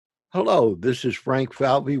Hello, this is Frank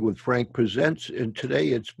Falvey with Frank Presents, and today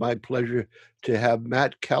it's my pleasure to have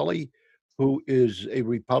Matt Kelly, who is a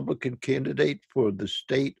Republican candidate for the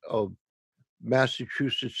state of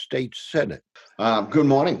Massachusetts State Senate. Good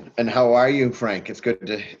morning, and how are you, Frank? It's good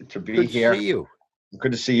to be Good to here. see you.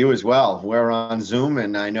 Good to see you as well. We're on Zoom,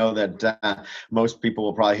 and I know that most people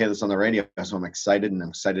will probably hear this on the radio, so I'm excited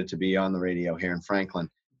to be on the radio here in Franklin.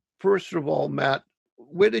 First of all, Matt,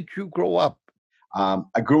 where did you grow up?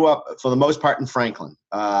 I grew up, for the most part, in Franklin.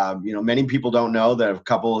 Many people don't know that a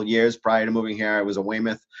couple of years prior to moving here, I was a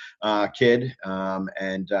Weymouth kid,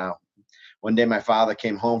 and one day my father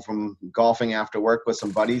came home from golfing after work with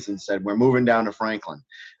some buddies and said, "We're moving down to Franklin."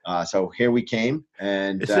 So here we came.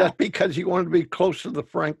 And Is that because you wanted to be close to the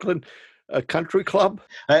Franklin Country Club?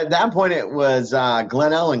 at that point, it was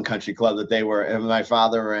Glen Ellen Country Club that and my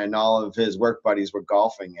father and all of his work buddies were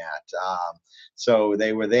golfing at. So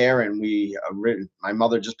they were there, and my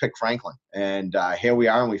mother just picked Franklin. And here we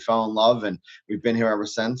are, and we fell in love, and we've been here ever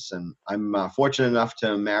since. And I'm fortunate enough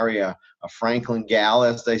to marry a Franklin gal,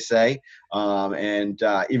 as they say, and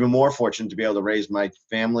even more fortunate to be able to raise my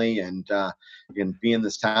family and be in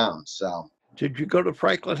this town. So. Did you go to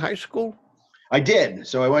Franklin High School? I did.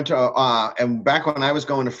 So I went to, and back when I was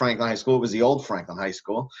going to Franklin High School, it was the old Franklin High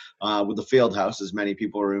School with the field house, as many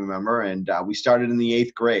people remember. And we started in the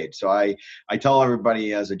 8th grade. So I tell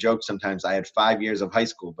everybody as a joke sometimes I had 5 years of high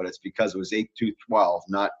school, but it's because it was 8 through 12,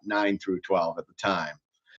 not 9 through 12 at the time.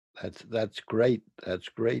 That's great. That's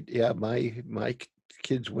great. Yeah, my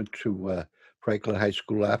kids went to Franklin High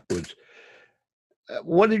School afterwards.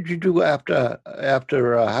 What did you do after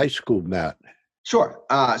high school, Matt? Sure.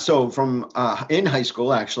 So from in high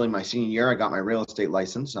school, actually, my senior year, I got my real estate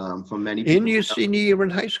license. From many people. In your senior year in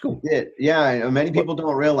high school? Yeah. Many people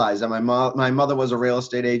don't realize that my mother was a real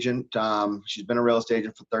estate agent. She's been a real estate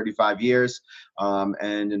agent for 35 years.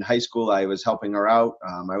 And in high school, I was helping her out.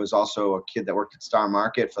 I was also a kid that worked at Star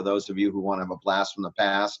Market, for those of you who want to have a blast from the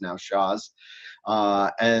past, now Shaw's.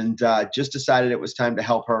 And just decided it was time to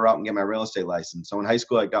help her out and get my real estate license. So in high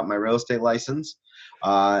school, I got my real estate license.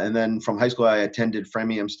 And then from high school, I attended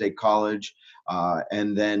Framingham State College,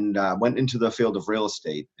 and then went into the field of real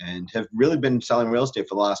estate, and have really been selling real estate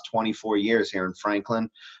for the last 24 years here in Franklin,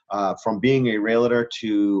 from being a realtor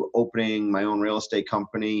to opening my own real estate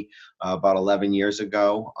company about 11 years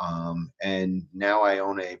ago. And now I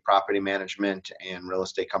own a property management and real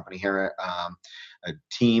estate company here, a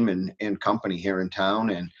team and company here in town.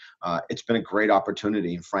 And it's been a great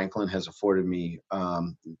opportunity. Franklin has afforded me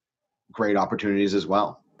great opportunities as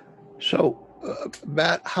well. So,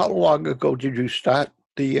 Matt, how long ago did you start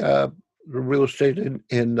the real estate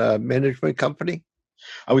in management company?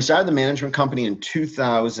 We started the management company in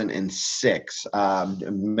 2006.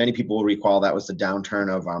 Many people will recall that was the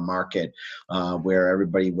downturn of our market, where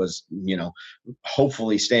everybody was,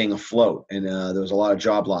 hopefully staying afloat. And there was a lot of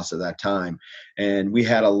job loss at that time. And we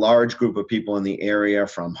had a large group of people in the area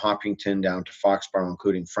from Hopkinton down to Foxborough,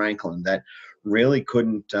 including Franklin, that really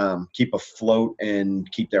couldn't keep afloat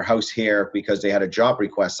and keep their house here because they had a job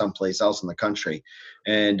request someplace else in the country.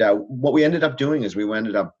 And what we ended up doing is we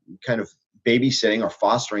ended up kind of babysitting or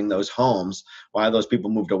fostering those homes while those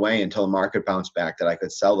people moved away until the market bounced back, that I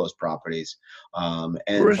could sell those properties.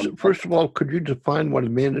 First of all, could you define what a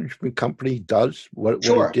management company does, what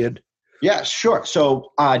Sure. it did? Yeah, sure.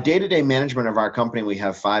 So day-to-day management of our company, we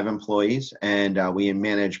have 5 employees, and we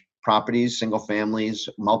manage properties, single families,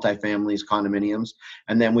 multifamilies, condominiums,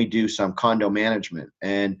 and then we do some condo management.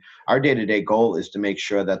 And our day-to-day goal is to make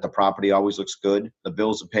sure that the property always looks good, the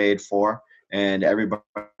bills are paid for, and everybody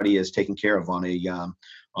is taken care of on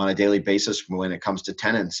a daily basis when it comes to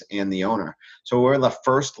tenants and the owner. So we're the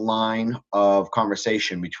first line of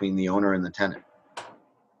conversation between the owner and the tenant.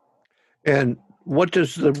 And what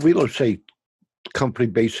does the real estate company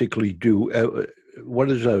basically do?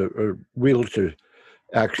 What is a realtor,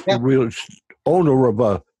 owner of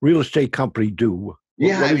a real estate company do?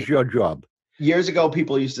 What is your job? Years ago,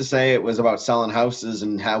 people used to say it was about selling houses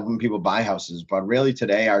and having people buy houses. But really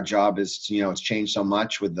today, our job is, it's changed so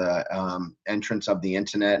much with the entrance of the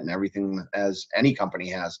internet and everything, as any company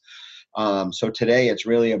has. So today, it's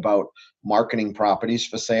really about marketing properties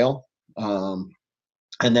for sale.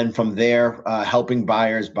 And then from there, helping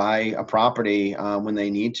buyers buy a property when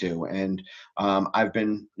they need to. And I've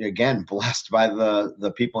been, again, blessed by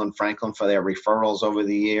the people in Franklin for their referrals over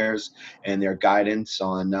the years and their guidance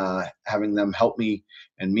on having them help me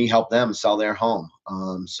and me help them sell their home.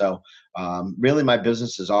 So really, my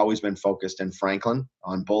business has always been focused in Franklin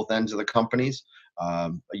on both ends of the companies.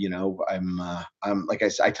 I'm like I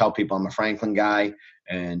said, I tell people I'm a Franklin guy,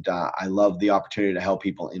 and I love the opportunity to help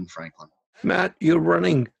people in Franklin. Matt, you're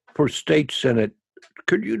running for state senate,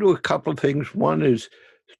 could you do a couple of things? One is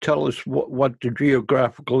tell us what the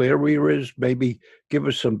geographical area is, maybe give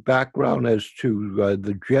us some background as to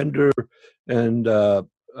the gender and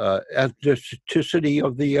ethnicity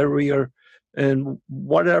of the area, and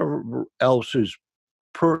whatever else is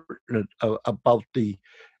pertinent about the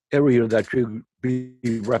area that you be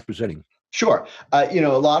representing. Sure. A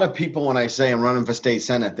lot of people, when I say I'm running for state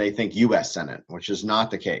senate, they think U.S. Senate, which is not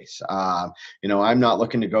the case. I'm not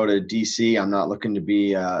looking to go to D.C. I'm not looking to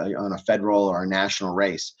be on a federal or a national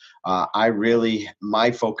race.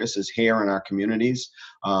 My focus is here in our communities,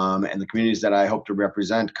 and the communities that I hope to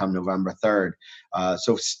represent come November 3rd.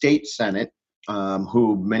 So state senate,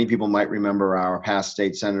 who many people might remember our past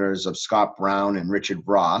state senators of Scott Brown and Richard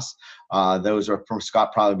Ross. Those are from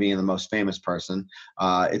Scott probably being the most famous person.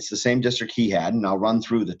 It's the same district he had, and I'll run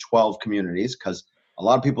through the 12 communities because a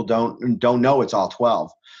lot of people don't know it's all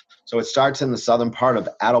 12. So it starts in the southern part of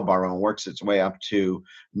Attleboro and works its way up to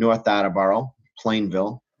North Attleboro,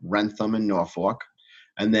 Plainville, Rentham, and Norfolk.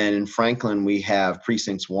 And then in Franklin, we have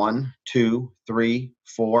precincts 1, 2, 3,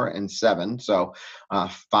 4, and 7. So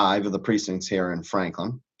 5 of the precincts here in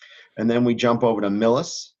Franklin. And then we jump over to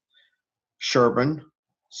Millis, Sherburne,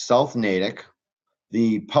 South Natick,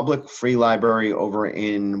 the public free library over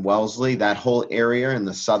in Wellesley, that whole area in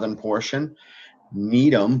the southern portion,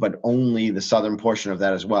 Needham, but only the southern portion of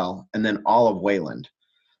that as well, and then all of Wayland.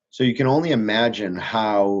 So you can only imagine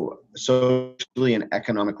how socially and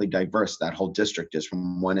economically diverse that whole district is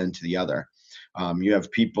from one end to the other. You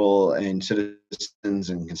have people and citizens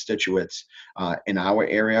and constituents in our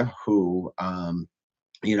area who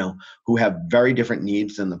have very different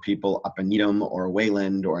needs than the people up in Needham or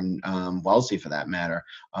Wayland or Wellesley for that matter.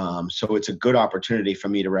 So it's a good opportunity for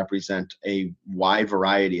me to represent a wide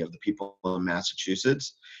variety of the people in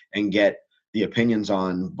Massachusetts and get the opinions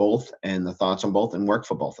on both and the thoughts on both and work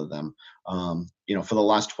for both of them. For the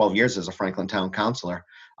last 12 years as a Franklin Town Councilor,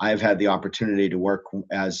 I've had the opportunity to work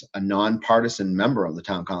as a nonpartisan member of the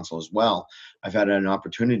Town Council as well. I've had an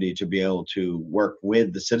opportunity to be able to work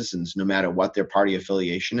with the citizens no matter what their party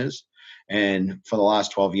affiliation is. And for the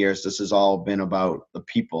last 12 years, this has all been about the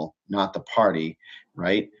people, not the party,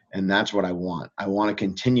 right? And that's what I want. I want to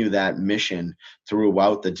continue that mission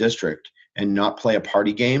throughout the district and not play a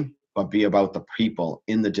party game, but be about the people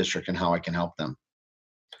in the district and how I can help them.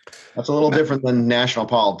 That's a little Matt, different than national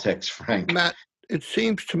politics, Frank. Matt, it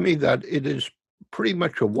seems to me that it is pretty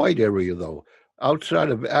much a white area, though. Outside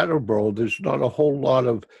of Attleboro, there's not a whole lot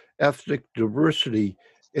of ethnic diversity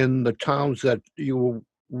in the towns that you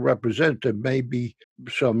represent. There may be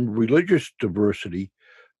some religious diversity,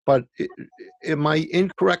 but am I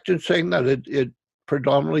incorrect in saying that it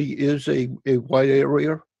predominantly is a white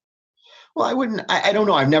area? Well, I wouldn't. I don't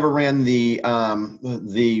know. I've never ran the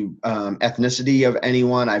ethnicity of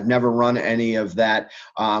anyone. I've never run any of that.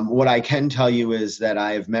 What I can tell you is that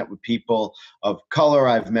I've met with people of color.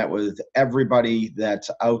 I've met with everybody that's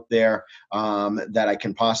out there that I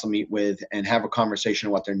can possibly meet with and have a conversation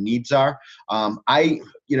on what their needs are.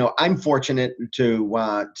 I'm fortunate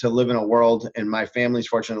to live in a world, and my family's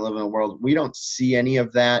fortunate to live in a world. We don't see any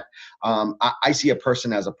of that. I see a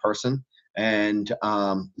person as a person. And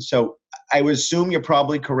so I would assume you're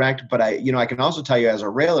probably correct, but I can also tell you as a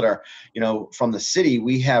realtor, from the city,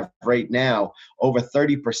 we have right now over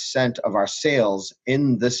 30% of our sales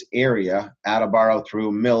in this area, Attleboro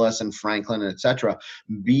through Millis and Franklin, et cetera,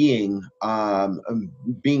 being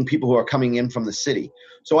people who are coming in from the city.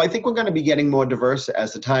 So I think we're going to be getting more diverse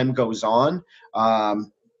as the time goes on.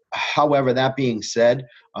 However, that being said,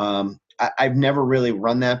 I've never really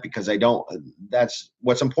run that because that's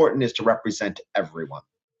what's important is to represent everyone.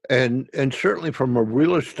 And certainly from a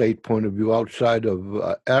real estate point of view, outside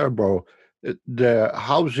of Attleboro, the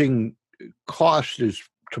housing cost is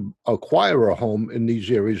to acquire a home in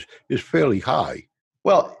these areas is fairly high.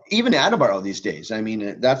 Well, even Attleboro these days, I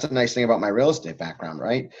mean, that's a nice thing about my real estate background,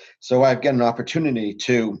 right? So I've got an opportunity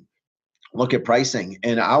to look at pricing,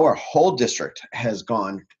 and our whole district has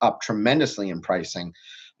gone up tremendously in pricing.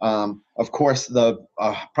 Of course, the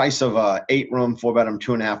price of a 8-room, 4-bedroom,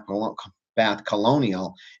 2.5-bath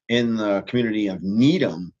colonial in the community of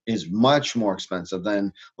Needham is much more expensive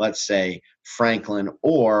than, let's say, Franklin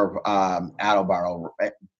or Attleboro.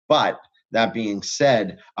 But that being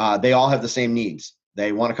said, they all have the same needs.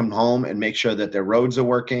 They want to come home and make sure that their roads are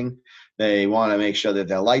working. They want to make sure that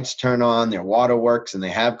their lights turn on, their water works, and they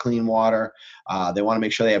have clean water. They want to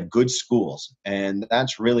make sure they have good schools. And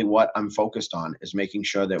that's really what I'm focused on, is making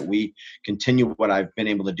sure that we continue what I've been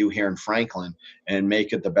able to do here in Franklin and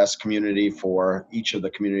make it the best community for each of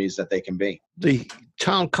the communities that they can be. The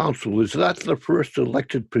town council, is that the first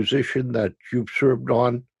elected position that you've served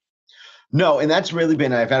on? No, and that's really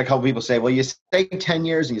been, I've had a couple people say, well, you say 10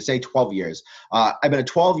 years and you say 12 years. I've been a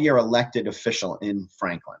 12-year elected official in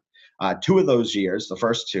Franklin. Two of those years, the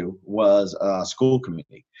first two, was school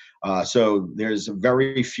committee. So there's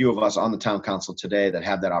very few of us on the town council today that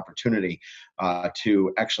have that opportunity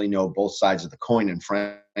to actually know both sides of the coin in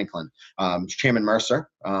Franklin. Chairman Mercer,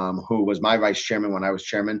 who was my vice chairman when I was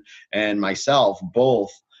chairman, and myself both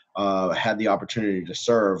had the opportunity to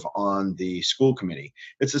serve on the school committee.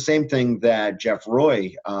 It's the same thing that Jeff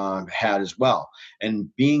Roy had as well. And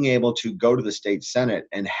being able to go to the state senate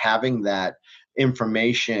and having that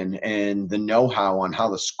information and the know-how on how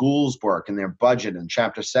the schools work and their budget and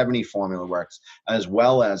chapter 70 formula works, as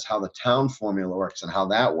well as how the town formula works and how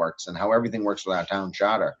that works and how everything works with our town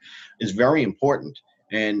charter, is very important.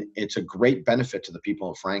 And it's a great benefit to the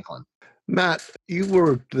people of Franklin. Matt, you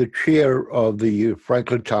were the chair of the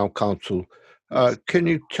Franklin Town Council. Yes. Can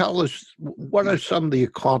you tell us what are some of the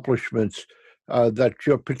accomplishments that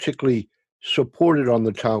you're particularly supported on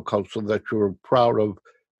the town council that you're proud of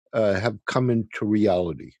have come into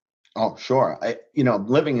reality? Oh, sure.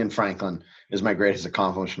 Living in Franklin is my greatest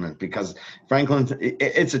accomplishment because Franklin,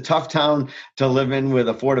 it's a tough town to live in with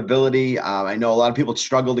affordability. I know a lot of people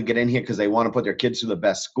struggle to get in here because they want to put their kids through the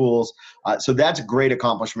best schools. So that's a great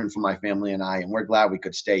accomplishment for my family and I, and we're glad we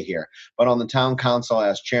could stay here. But on the town council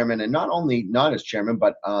as chairman, and not as chairman,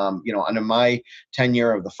 but under my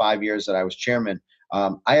tenure of the 5 years that I was chairman,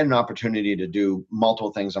 I had an opportunity to do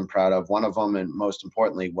multiple things I'm proud of. One of them, and most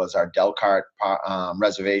importantly, was our Delcart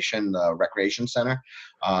reservation, the recreation center.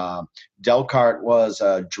 Delcart was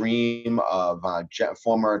a dream of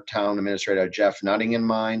former town administrator Jeff Nutting and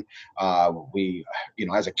mine.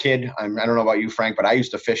 As a kid, I don't know about you, Frank, but I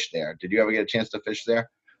used to fish there. Did you ever get a chance to fish there?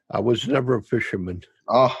 I was never a fisherman.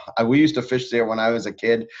 Oh, we used to fish there when I was a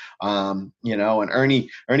kid, and Ernie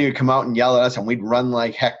would come out and yell at us, and we'd run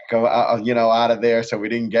like heck, go out of there, so we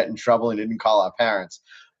didn't get in trouble and didn't call our parents.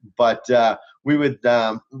 But we would,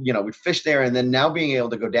 we'd fish there, and then now being able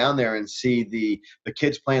to go down there and see the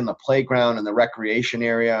kids play in the playground and the recreation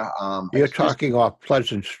area. You're talking off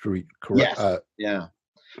Pleasant Street, correct? Yes, yeah.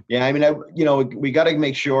 Yeah, I mean, we got to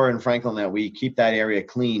make sure in Franklin that we keep that area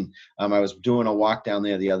clean. I was doing a walk down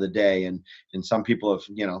there the other day, and some people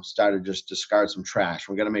have, started just discard some trash.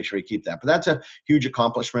 We got to make sure we keep that. But that's a huge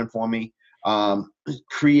accomplishment for me.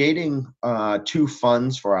 Creating two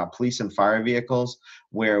funds for our police and fire vehicles,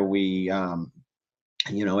 where we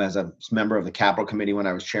as a member of the capital committee when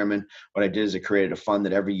I was chairman, what I did is I created a fund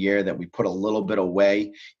that every year that we put a little bit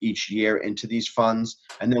away each year into these funds.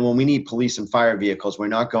 And then when we need police and fire vehicles, we're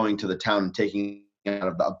not going to the town and taking out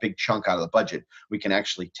of a big chunk out of the budget. We can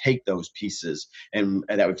actually take those pieces and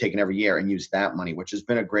that we've taken every year and use that money, which has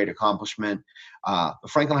been a great accomplishment. The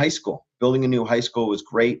Franklin High School, building a new high school was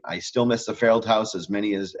great. I still miss the Fairfield House as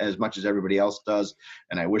much as everybody else does,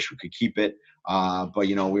 and I wish we could keep it. But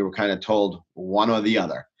we were kind of told one or the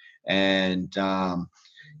other. And Franklin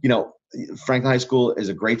High School is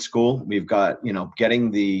a great school. We've got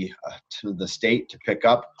getting the state to pick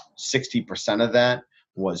up 60% of that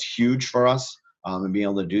was huge for us, and being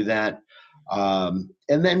able to do that. And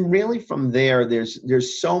then really from there,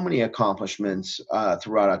 there's so many accomplishments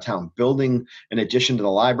throughout our town. Building, in addition to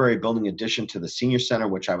the library, building in addition to the senior center,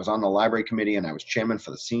 which I was on the library committee and I was chairman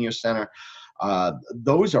for the senior center.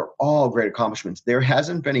 Those are all great accomplishments. There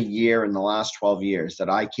hasn't been a year in the last 12 years that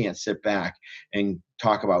I can't sit back and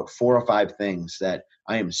talk about 4 or 5 things that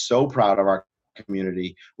I am so proud of our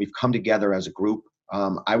community. We've come together as a group.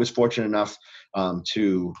 I was fortunate enough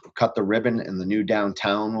to cut the ribbon in the new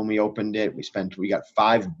downtown when we opened it. We got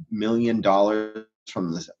 $5 million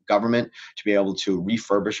from the government to be able to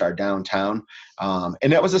refurbish our downtown.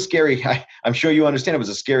 And that was a scary, I'm sure you understand, it was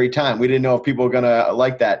a scary time. We didn't know if people were going to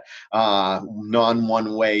like that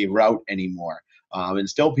non-one-way route anymore. And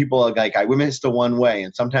still people are like, we miss the one way,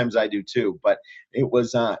 and sometimes I do too. But it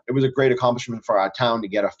was a great accomplishment for our town to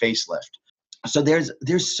get a facelift. So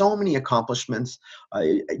there's so many accomplishments.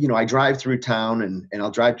 I drive through town, and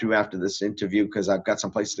I'll drive through after this interview because I've got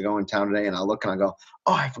some places to go in town today, and I'll look and I go,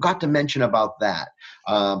 oh, I forgot to mention about that.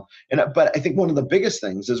 But I think one of the biggest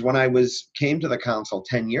things is when I came to the council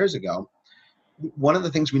 10 years ago, one of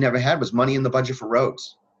the things we never had was money in the budget for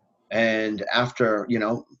roads. And after,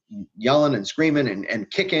 yelling and screaming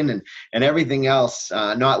and kicking and everything else,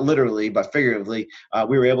 not literally, but figuratively,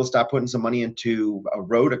 we were able to start putting some money into a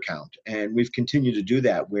road account. And we've continued to do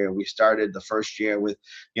that, where we started the first year with,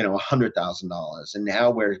 $100,000. And now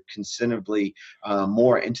we're considerably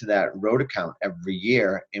more into that road account every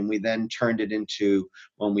year. And we then turned it into,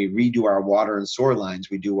 when we redo our water and sewer lines,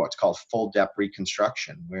 we do what's called full depth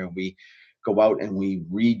reconstruction, where we go out and we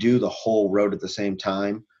redo the whole road at the same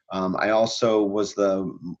time. I also was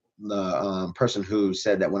the person who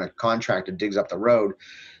said that when a contractor digs up the road,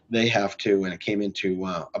 they have to, and it came into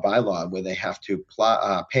a bylaw where they have to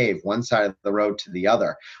pave one side of the road to the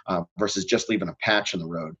other versus just leaving a patch in the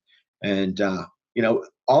road. And,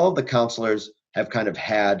 all of the counselors have kind of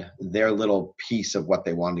had their little piece of what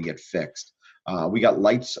they wanted to get fixed. We got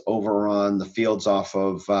lights over on the fields off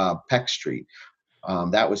of Peck Street.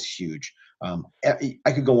 That was huge.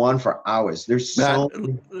 I could go on for hours. There's Matt, so.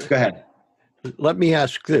 Go ahead. let me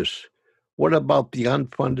ask this. What about the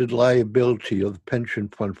unfunded liability of the pension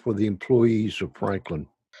fund for the employees of Franklin?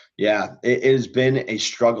 Yeah, it has been a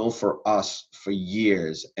struggle for us for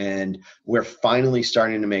years, and we're finally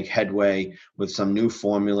starting to make headway with some new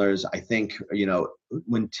formulas. I think,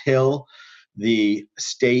 until the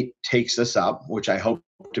state takes us up, which I hope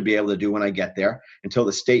to be able to do when I get there, until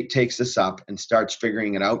the state takes us up and starts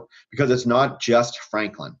figuring it out, because it's not just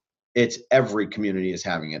Franklin. It's every community is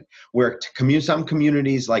having it. Where some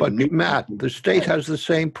communities like But New. Matt, the state has the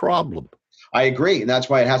same problem. I agree, and that's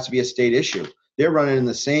why it has to be a state issue. They're running in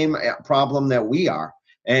the same problem that we are,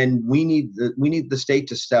 and we need the state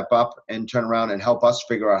to step up and turn around and help us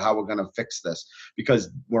figure out how we're going to fix this, because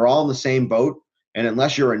we're all in the same boat. And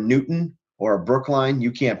unless you're a Newton or a Brookline,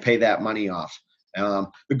 you can't pay that money off.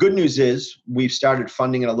 The good news is we've started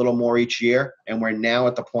funding it a little more each year, and we're now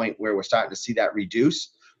at the point where we're starting to see that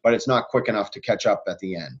reduce, but it's not quick enough to catch up at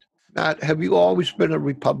the end. Matt, have you always been a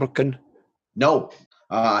Republican? No.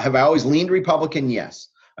 Have I always leaned Republican? Yes.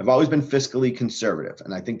 I've always been fiscally conservative,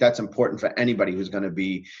 and I think that's important for anybody who's going to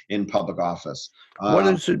be in public office. What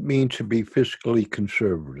does it mean to be fiscally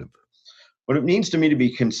conservative? What it means to me to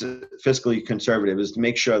be fiscally conservative is to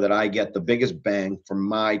make sure that I get the biggest bang for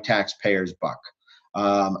my taxpayers' buck.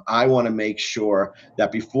 I want to make sure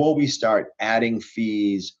that before we start adding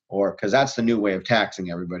fees, or because that's the new way of taxing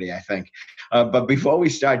everybody, I think. But before we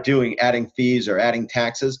start adding fees or adding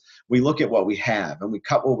taxes, we look at what we have and we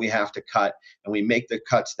cut what we have to cut, and we make the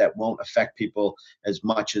cuts that won't affect people as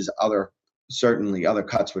much as certainly other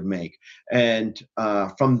cuts would make. And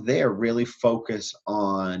from there, really focus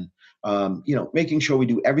on making sure we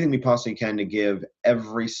do everything we possibly can to give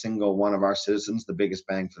every single one of our citizens the biggest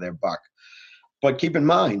bang for their buck. But keep in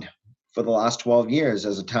mind, for the last 12 years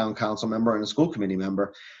as a town council member and a school committee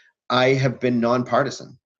member, I have been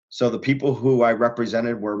nonpartisan. So the people who I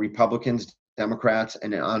represented were Republicans, Democrats,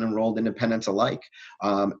 and unenrolled independents alike.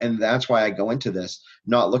 And that's why I go into this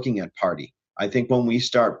not looking at party. I think when we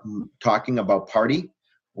start talking about party,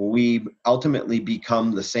 we ultimately become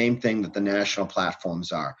the same thing that the national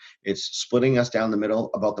platforms are. It's splitting us down the middle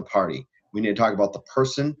about the party. We need to talk about the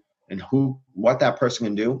person and what that person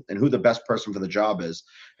can do and who the best person for the job is.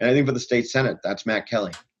 And I think for the state Senate, that's Matt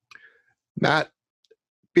Kelly. Matt,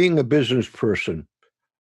 being a business person,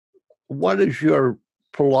 what is your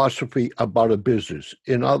philosophy about a business?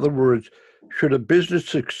 In other words, should a business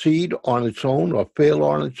succeed on its own or fail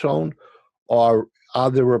on its own? Or are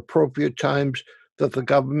there appropriate times that the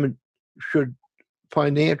government should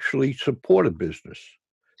financially support a business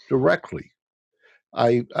directly?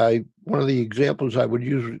 One of the examples I would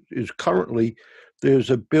use is currently there's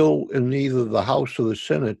a bill in either the House or the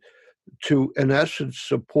Senate to, in essence,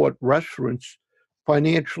 support restaurants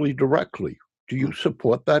financially directly. Do you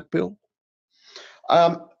support that bill?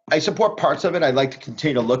 I support parts of it. I'd like to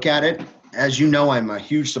continue to look at it. As you know, I'm a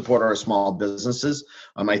huge supporter of small businesses.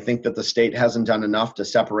 I think that the state hasn't done enough to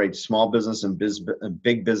separate small business and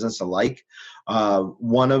big business alike.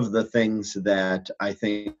 One of the things that I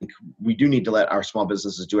think we do need to let our small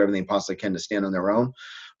businesses do everything possibly can to stand on their own,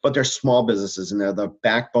 but they're small businesses and they're the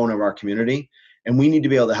backbone of our community. And we need to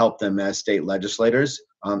be able to help them as state legislators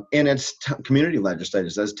and as community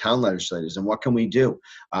legislators, as town legislators. And what can we do?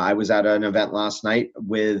 I was at an event last night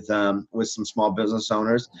with some small business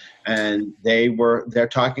owners, and they're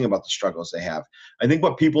talking about the struggles they have. I think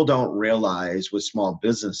what people don't realize with small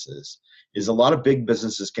businesses is a lot of big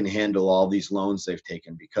businesses can handle all these loans they've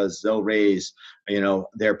taken because they'll raise,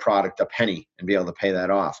 their product a penny and be able to pay that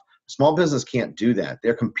off. Small business can't do that.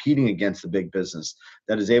 They're competing against the big business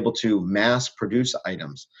that is able to mass produce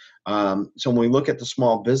items. So when we look at the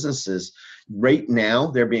small businesses, right now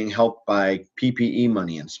they're being helped by PPE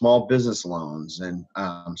money and small business loans, and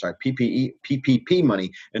PPP money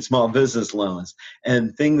and small business loans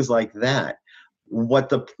and things like that. What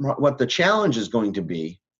the challenge is going to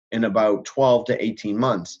be in about 12 to 18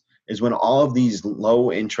 months is when all of these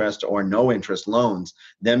low interest or no interest loans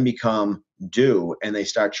then become due and they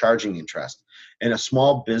start charging interest. And a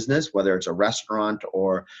small business, whether it's a restaurant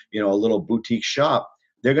or a little boutique shop,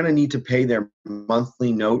 they're going to need to pay their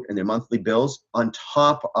monthly note and their monthly bills on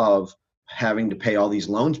top of having to pay all these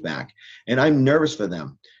loans back. And I'm nervous for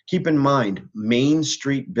them. Keep in mind, Main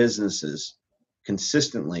Street businesses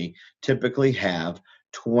consistently typically have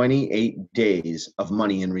 28 days of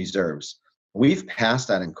money in reserves. We've passed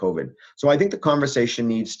that in COVID. So I think the conversation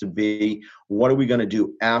needs to be, what are we going to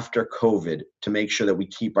do after COVID to make sure that we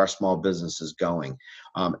keep our small businesses going?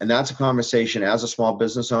 And that's a conversation as a small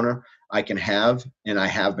business owner I can have, and I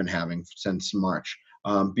have been having since March,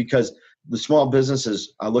 because the small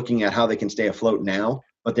businesses are looking at how they can stay afloat now,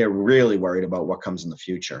 but they're really worried about what comes in the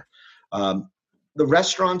future. The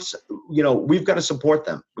restaurants, we've got to support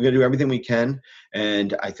them. We've got to do everything we can.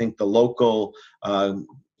 And I think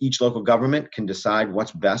each local government can decide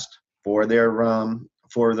what's best for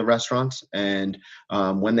for the restaurants, and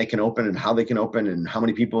when they can open and how they can open and how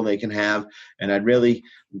many people they can have. And I'd really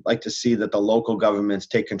like to see that the local governments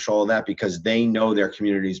take control of that, because they know their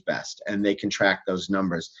communities best and they can track those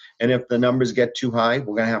numbers. And if the numbers get too high,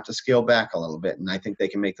 we're going to have to scale back a little bit. And I think they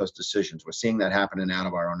can make those decisions. We're seeing that happen in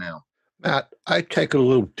Attleboro now. Matt, I take a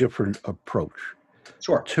little different approach.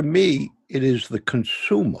 Sure. To me, it is the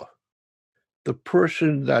consumer, the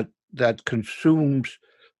person that consumes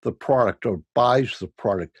the product or buys the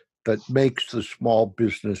product, that makes the small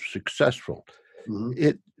business successful.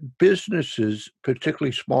 Mm-hmm. Businesses,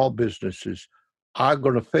 particularly small businesses, are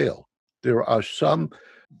going to fail. There are some,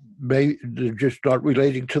 they're just not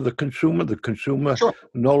relating to the consumer. The consumer Sure.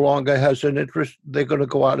 no longer has an interest. They're going to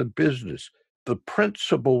go out of business. The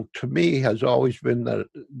principle to me has always been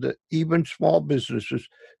that even small businesses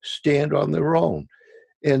stand on their own,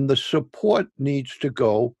 and the support needs to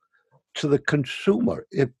go to the consumer.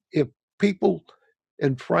 If people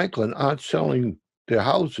in Franklin aren't selling their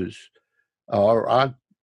houses, or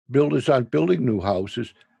builders aren't building new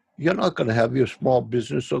houses, you're not going to have your small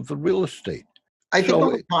business of the real estate. I think when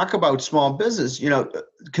So we talk about small business,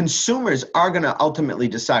 consumers are going to ultimately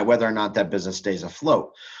decide whether or not that business stays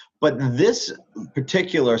afloat. But this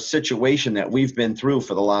particular situation that we've been through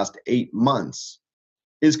for the last 8 months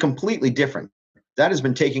is completely different. That has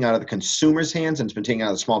been taken out of the consumer's hands, and it's been taken out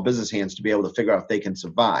of the small business hands to be able to figure out if they can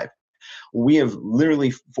survive. We have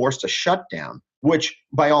literally forced a shutdown, which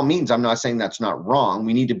by all means, I'm not saying that's not wrong.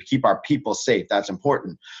 We need to keep our people safe. That's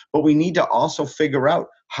important. But we need to also figure out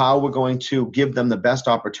how we're going to give them the best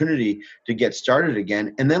opportunity to get started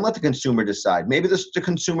again, and then let the consumer decide. Maybe the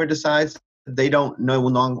consumer decides they don't no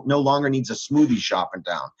longer needs a smoothie shop in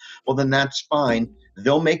town. Well, then that's fine.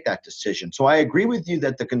 They'll make that decision. So I agree with you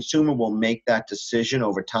that the consumer will make that decision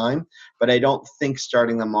over time, but I don't think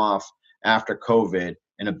starting them off after COVID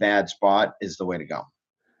in a bad spot is the way to go.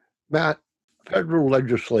 Matt, federal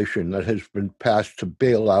legislation that has been passed to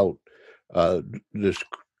bail out this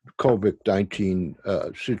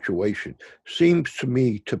COVID-19 situation seems to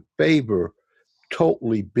me to favor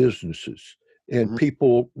totally businesses and Mm-hmm.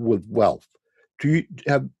 people with wealth. Do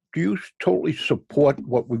you totally support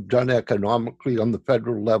what we've done economically on the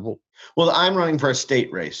federal level? Well, I'm running for a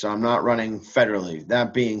state race, so I'm not running federally.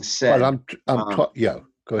 That being But said, yeah,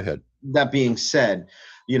 go ahead. that being said,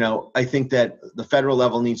 I think that the federal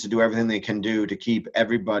level needs to do everything they can do to keep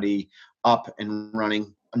everybody up and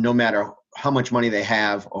running, no matter how much money they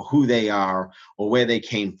have or who they are or where they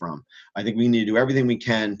came from. I think we need to do everything we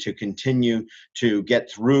can to continue to get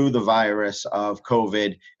through the virus of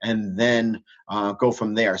COVID, and then go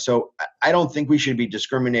from there. So I don't think we should be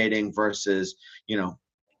discriminating versus, at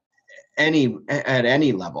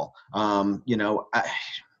any level.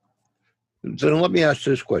 Then let me ask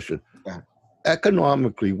this question. Yeah.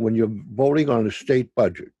 Economically, when you're voting on a state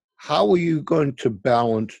budget, how are you going to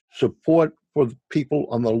balance support for the people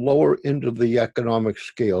on the lower end of the economic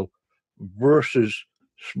scale versus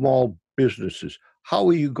small businesses? How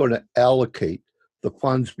are you going to allocate the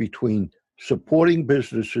funds between supporting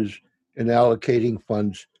businesses and allocating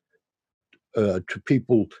funds to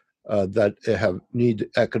people that need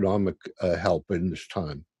economic help in this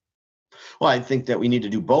time? Well, I think that we need to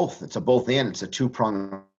do both. It's a both and. It's a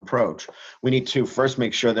two-pronged approach. We need to first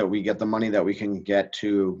make sure that we get the money that we can get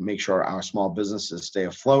to make sure our small businesses stay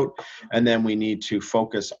afloat. And then we need to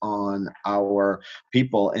focus on our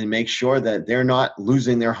people and make sure that they're not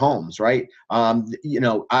losing their homes, right?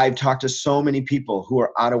 I've talked to so many people who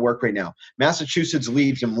are out of work right now. Massachusetts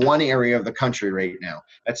leads in one area of the country right now.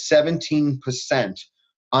 That's 17%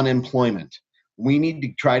 unemployment. We need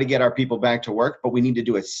to try to get our people back to work, but we need to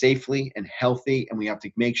do it safely and healthy, and we have to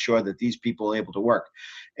make sure that these people are able to work.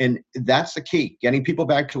 And that's the key, getting people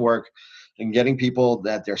back to work and getting people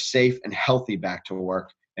that they're safe and healthy back to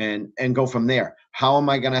work, and go from there. How am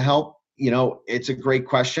I going to help? It's a great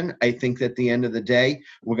question. I think that at the end of the day,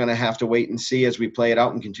 we're going to have to wait and see as we play it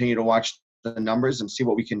out and continue to watch the numbers and see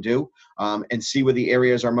what we can do, and see where the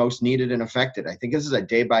areas are most needed and affected. I think this is a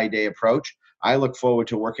day-by-day approach. I look forward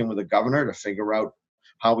to working with the governor to figure out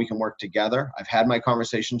how we can work together. I've had my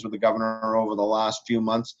conversations with the governor over the last few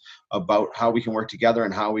months about how we can work together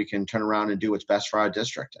and how we can turn around and do what's best for our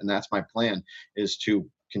district. And that's my plan, is to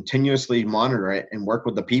continuously monitor it and work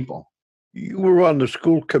with the people. You were on the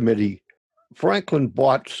school committee. Franklin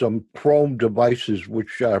bought some Chrome devices,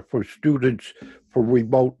 which are for students for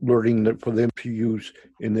remote learning for them to use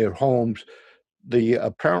in their homes.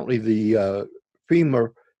 Apparently the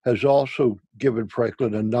FEMA has also given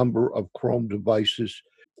Franklin a number of Chrome devices.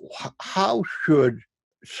 How should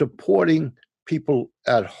supporting people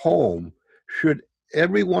at home, should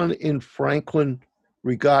everyone in Franklin,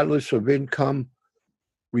 regardless of income,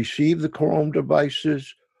 receive the Chrome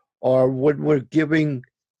devices, or when we're giving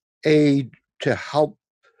aid to help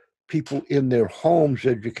people in their homes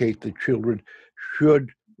educate the children, should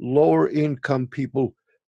lower income people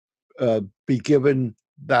be given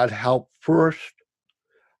that help first?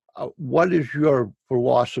 What is your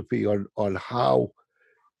philosophy on how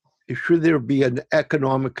should there be an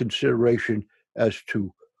economic consideration as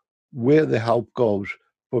to where the help goes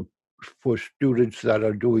for for students that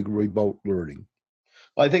are doing remote learning?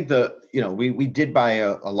 Well, I think we did buy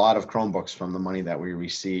a lot of Chromebooks from the money that we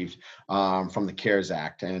received from the CARES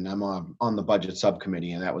Act, and I'm on the budget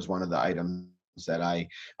subcommittee, and that was one of the items that I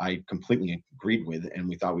completely agreed with, and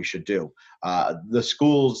we thought we should do. The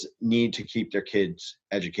schools need to keep their kids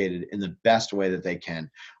educated in the best way that they can.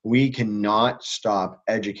 We cannot stop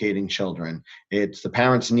educating children. It's the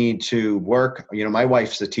parents need to work. My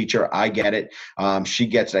wife's a teacher. I get it. She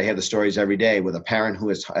gets it. I hear the stories every day with a parent who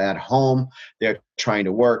is at home. They're trying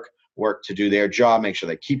to work to do their job, make sure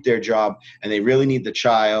they keep their job, and they really need the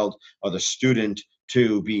child or the student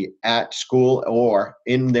to be at school or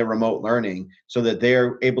in their remote learning so that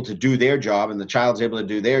they're able to do their job and the child's able to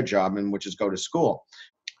do their job, and which is go to school.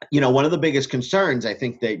 One of the biggest concerns I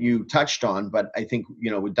think that you touched on, but I think,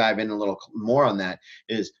 we dive in a little more on that,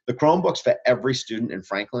 is the Chromebooks for every student in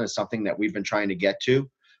Franklin is something that we've been trying to get to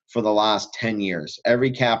for the last 10 years. Every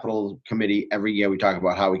capital committee, every year we talk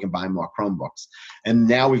about how we can buy more Chromebooks. And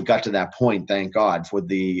now we've got to that point, thank God, for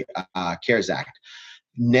the CARES Act.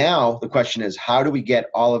 Now the question is, how do we get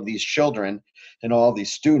all of these children and all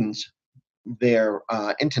these students their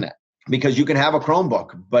internet? Because you can have a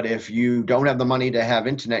Chromebook, but if you don't have the money to have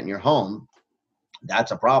internet in your home,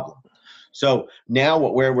 that's a problem. So now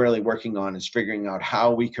what we're really working on is figuring out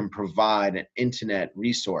how we can provide an internet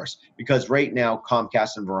resource, because right now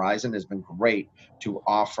Comcast and Verizon has been great to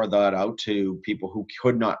offer that out to people who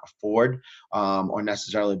could not afford or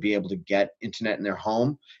necessarily be able to get internet in their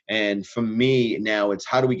home. And for me now, it's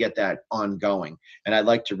how do we get that ongoing? And I'd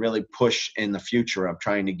like to really push in the future of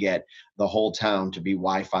trying to get the whole town to be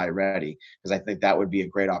Wi-Fi ready, because I think that would be a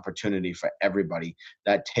great opportunity for everybody.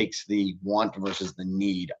 That takes the want versus the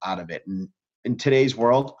need out of it. And in today's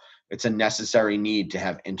world, it's a necessary need to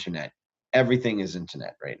have internet. Everything is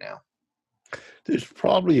internet right now. There's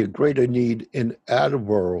probably a greater need in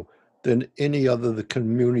Attleboro than any other of the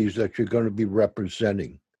communities that you're going to be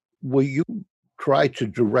representing. Will you try to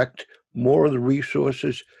direct more of the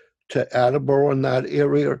resources to Attleboro in that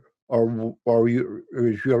area, or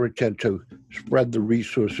is your intent to spread the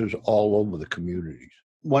resources all over the communities?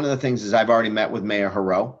 One of the things is I've already met with Mayor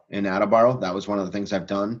Hero in Attleboro. That was one of the things I've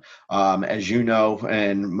done. As you know,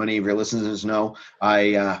 and many of your listeners know,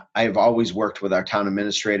 I've always worked with our town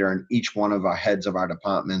administrator and each one of our heads of our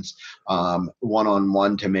departments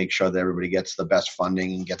one-on-one to make sure that everybody gets the best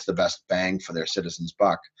funding and gets the best bang for their citizens'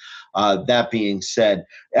 buck. That being said,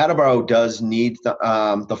 Attleboro does need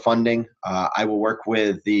the funding. I will work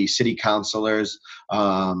with the city councilors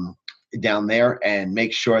down there and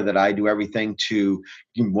make sure that I do everything to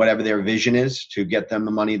whatever their vision is to get them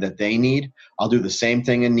the money that they need. I'll do the same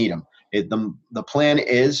thing in Needham. The plan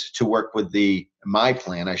is to work with my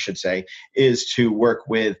plan, I should say, is to work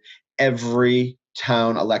with every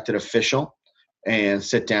town elected official and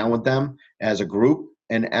sit down with them as a group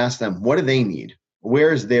and ask them, what do they need?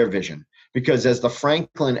 Where is their vision? Because as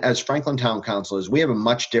Franklin Town Councilors, we have a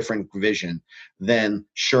much different vision than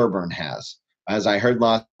Sherburne has. As I heard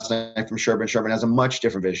last night from Sherburne has a much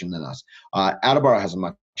different vision than us. Attleboro has a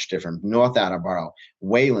much different, North Attleboro,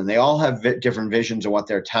 Wayland, they all have different visions of what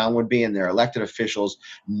their town would be, and their elected officials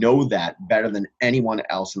know that better than anyone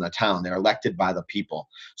else in the town. They're elected by the people.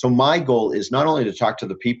 So my goal is not only to talk to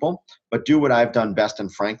the people, but do what I've done best in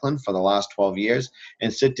Franklin for the last 12 years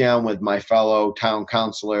and sit down with my fellow town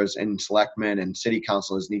councilors and selectmen and city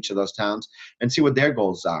councilors in each of those towns and see what their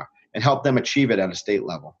goals are and help them achieve it at a state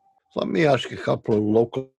level. Let me ask you a couple of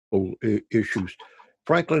local issues.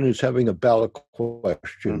 Franklin is having a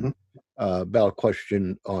Mhm. ballot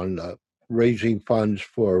question on raising funds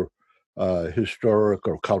for historic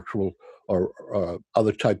or cultural or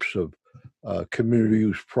other types of community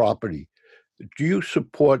use property. Do you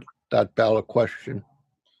support that ballot question?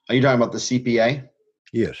 Are you talking about the CPA?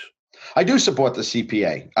 Yes. I do support the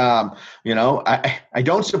CPA. I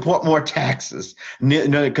don't support more taxes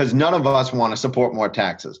because none of us want to support more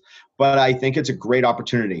taxes. But I think it's a great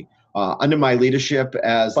opportunity. Under my leadership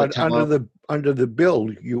as the But town, under the bill,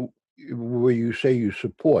 where you say you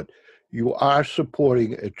support, you are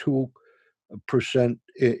supporting a 2%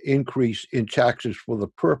 increase in taxes for the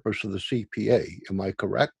purpose of the CPA. Am I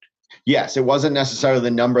correct? yes, it wasn't necessarily the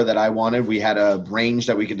number that I wanted. We had a range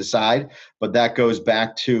that we could decide, but that goes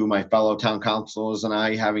back to my fellow town councilors and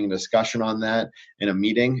I having a discussion on that in a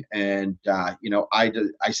meeting. And I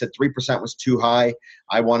said 3% was too high.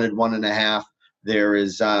 I wanted 1.5. There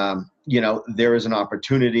is, there is an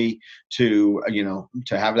opportunity to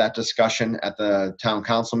have that discussion at the town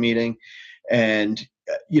council meeting. And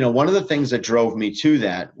one of the things that drove me to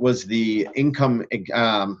that was the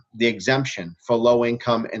the exemption for low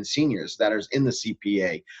income and seniors that is in the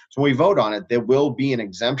CPA. So when we vote on it, there will be an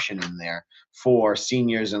exemption in there for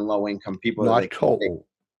seniors and low income people that they Not can take. total.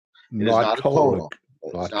 It is Not not a total. total.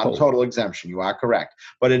 It's Not not a total. total exemption. You are correct,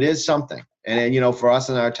 but it is something. And for us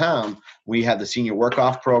in our town, we have the senior work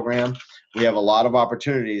off program. We have a lot of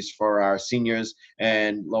opportunities for our seniors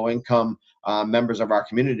and low income members of our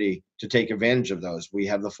community to take advantage of those. We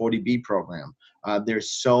have the 40B program. There's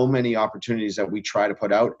so many opportunities that we try to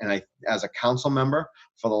put out. And as a council member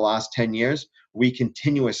for the last 10 years, we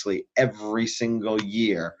continuously, every single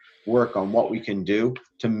year, work on what we can do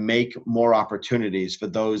to make more opportunities for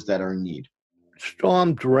those that are in need.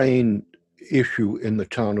 Storm drain issue in the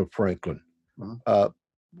town of Franklin. Mhm.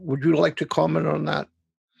 Would you like to comment on that?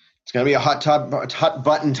 It's going to be a hot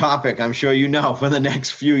button topic, I'm sure for the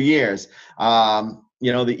next few years. The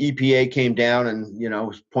EPA came down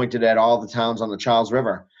and pointed at all the towns on the Charles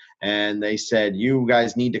River, and they said, you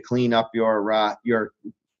guys need to clean up your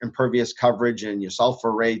impervious coverage and your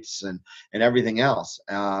sulfur rates and everything else.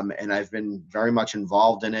 And I've been very much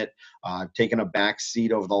involved in it. I've taken a back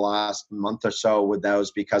seat over the last month or so with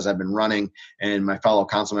those because I've been running, and my fellow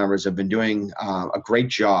council members have been doing a great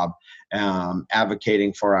job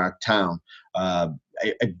advocating for our town. I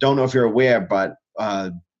don't know if you're aware, but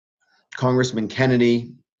Congressman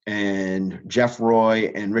Kennedy and Jeff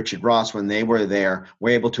Roy and Richard Ross, when they were there, were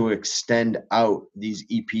able to extend out these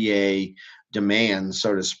EPA demands,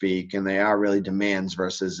 so to speak, and they are really demands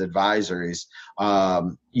versus advisories,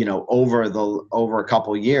 over a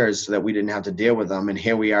couple of years, so that we didn't have to deal with them. And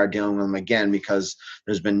here we are dealing with them again because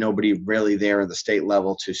there's been nobody really there at the state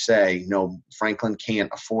level to say, no, Franklin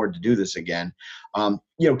can't afford to do this again.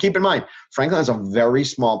 Keep in mind, Franklin is a very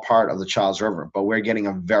small part of the Charles River, but we're getting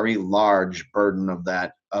a very large burden of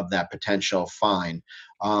that potential fine.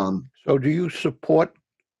 So do you support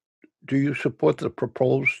the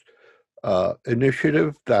proposed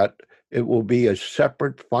initiative that it will be a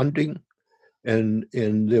separate funding and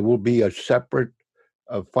there will be a separate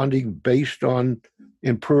funding based on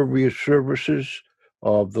impervious services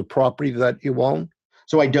of the property that you own?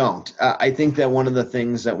 So I don't. I think that one of the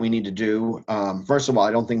things that we need to do, first of all,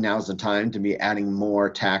 I don't think now is the time to be adding more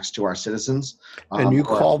tax to our citizens. And you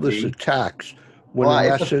Or a call this a fee. tax when Well,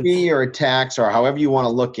 in it's a essence fee or a tax or however you want to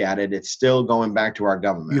look at it. It's still going back to our you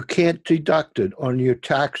government. can't deduct it on your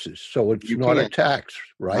taxes, so it's You not a can't. tax,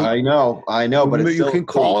 right? I know, but it's You still can a fee.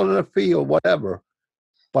 call it a fee or whatever,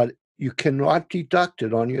 but you cannot deduct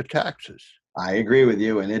it on your taxes. I agree with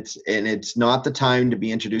you, and it's not the time to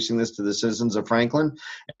be introducing this to the citizens of Franklin.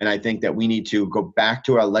 And I think that we need to go back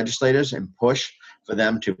to our legislators and push for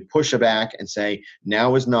them to push it back and say,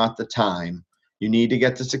 now is not the time. You need to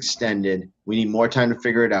get this extended. We need more time to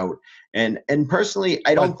figure it out. And personally,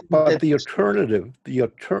 I don't think But that the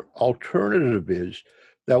alternative is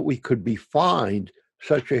that we could be fined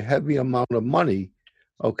such a heavy amount of money,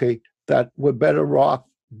 okay, that we're better off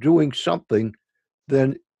doing something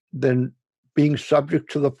than than being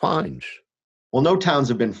subject to the fines. well, no towns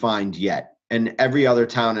have been fined yet. And every other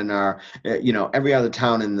town in every other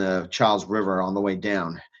town in the Charles River on the way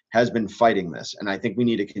down has been fighting this. And I think we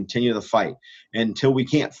need to continue the fight until we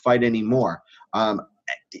can't fight anymore. Um,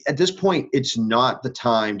 at this point, it's not the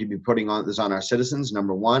time to be putting this on our citizens.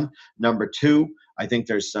 Number one. Number two, I think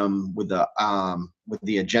there's some with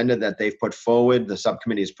the agenda that they've put forward, the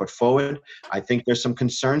subcommittee has put forward. I think there's some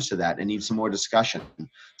concerns to that and needs some more discussion.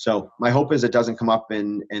 So my hope is it doesn't come up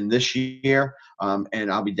in this year,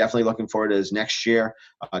 and I'll be definitely looking forward to this next year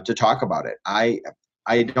to talk about it. I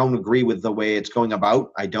I don't agree with the way it's going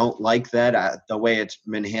about. I don't like that the way it's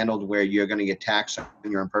been handled, where you're going to get taxed on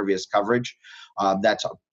your impervious coverage. That's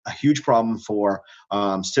a huge problem for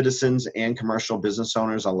citizens and commercial business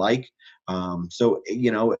owners alike. So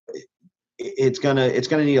it's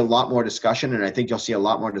gonna need a lot more discussion, and I think you'll see a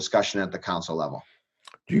lot more discussion at the council level.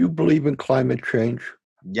 Do you believe in climate change?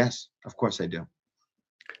 Yes, of course I do.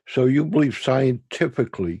 So you believe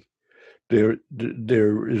scientifically there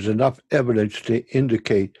is enough evidence to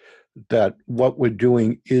indicate that what we're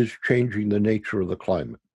doing is changing the nature of the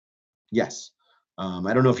climate? Yes.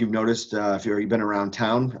 I don't know if you've noticed, if you've been around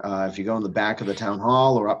town, if you go in the back of the town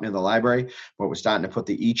hall or up near the library, but we're starting to put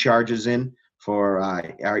the e-charges in for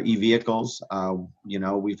our e-vehicles.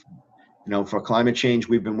 For climate change,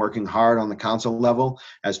 we've been working hard on the council level.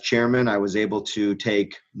 As chairman, I was able to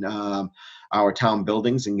take our town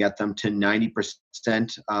buildings and get them to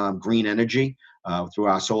 90% green energy through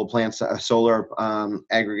our solar plants, solar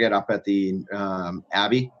aggregate up at the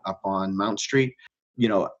Abbey up on Mount Street.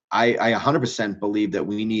 I 100% believe that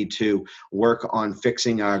we need to work on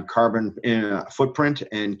fixing our carbon footprint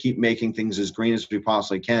and keep making things as green as we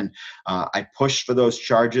possibly can. I pushed for those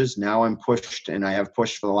charges. Now I'm pushed, and I have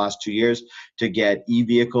pushed for the last 2 years to get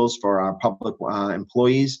e-vehicles for our public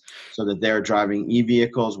employees so that they're driving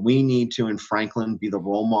e-vehicles. We need to, in Franklin, be the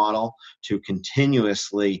role model to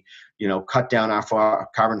continuously, cut down our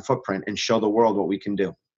carbon footprint and show the world what we can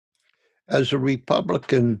do. As a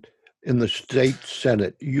Republican in the state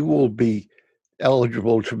Senate, you will be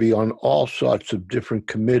eligible to be on all sorts of different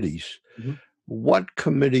committees. Mm-hmm. What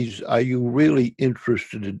committees are you really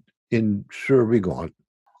interested in serving on?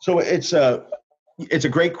 So it's a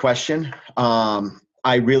great question.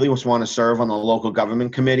 I really just want to serve on the local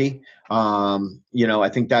government committee. I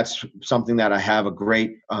think that's something that I have a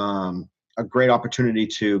great opportunity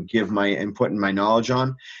to give my input and my knowledge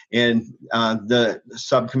on. And the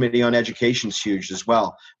subcommittee on education is huge as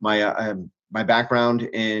well. My background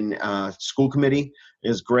in school committee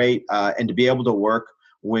is great, and to be able to work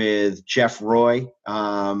with Jeff Roy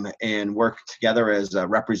and work together as a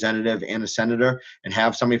representative and a senator and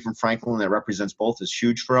have somebody from Franklin that represents both is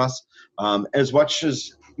huge for us. As much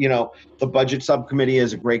as, the budget subcommittee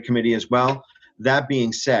is a great committee as well. That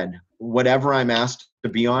being said, whatever I'm asked to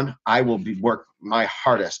be on, I will work my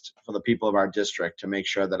hardest for the people of our district to make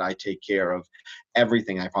sure that I take care of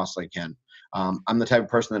everything I possibly can. I'm the type of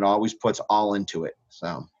person that always puts all into it.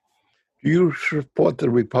 So. Do you support the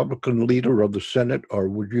Republican leader of the Senate, or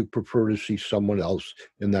would you prefer to see someone else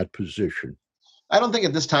in that position? I don't think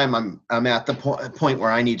at this time I'm at the point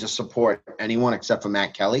where I need to support anyone except for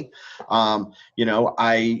Matt Kelly. I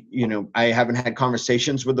haven't had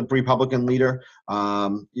conversations with the Republican leader.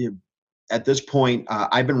 At this point,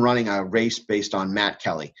 I've been running a race based on Matt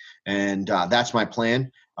Kelly, and that's my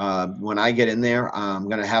plan. When I get in there, I'm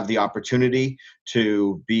going to have the opportunity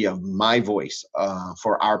to be my voice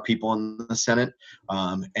for our people in the Senate.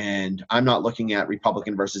 And I'm not looking at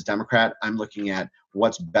Republican versus Democrat. I'm looking at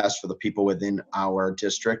what's best for the people within our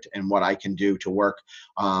district and what I can do to work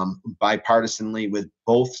bipartisanly with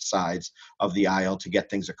both sides of the aisle to get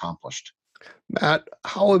things accomplished. Matt,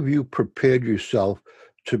 how have you prepared yourself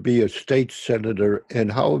to be a state senator,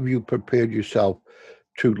 and how have you prepared yourself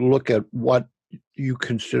to look at what you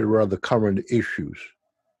consider are the current issues?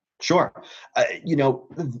 Sure.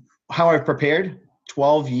 How I've prepared,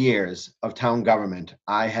 12 years of town government.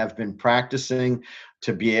 I have been practicing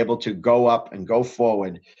to be able to go up and go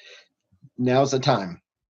forward. Now's the time.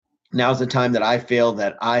 Now's the time that I feel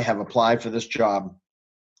that I have applied for this job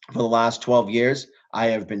for the last 12 years. I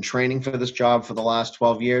have been training for this job for the last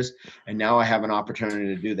 12 years, and now I have an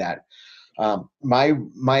opportunity to do that.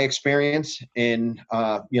 My experience in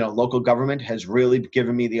local government has really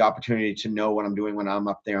given me the opportunity to know what I'm doing when I'm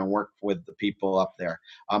up there and work with the people up there.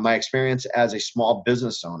 My experience as a small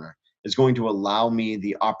business owner is going to allow me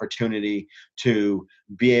the opportunity to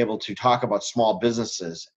be able to talk about small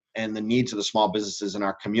businesses and the needs of the small businesses in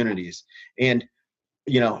our communities. And,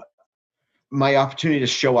 my opportunity to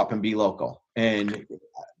show up and be local and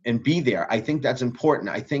be there. I think that's important.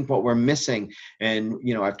 I think what we're missing, and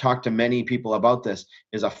I've talked to many people about this,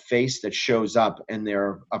 is a face that shows up and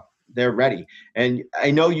they're ready. And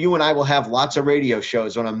I know you and I will have lots of radio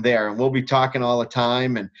shows when I'm there, and we'll be talking all the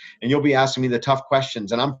time, and you'll be asking me the tough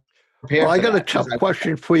questions, and I'm prepared. Well, I got that, a tough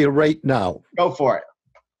question for you right now. Go for it.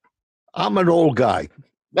 I'm an old guy.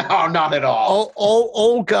 No, not at all.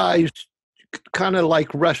 Old guys kind of like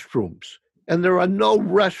restrooms, and there are no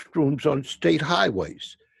restrooms on state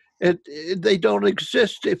highways. They don't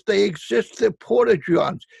exist. If they exist, they're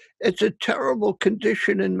porta-johns. It's a terrible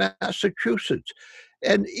condition in Massachusetts.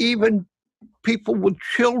 And even people with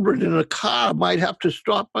children in a car might have to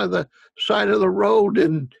stop by the side of the road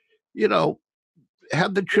and, you know,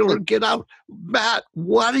 have the children get out. Matt,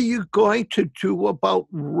 what are you going to do about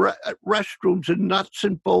restrooms and nuts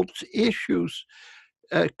and bolts issues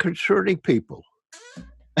concerning people?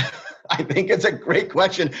 I think it's a great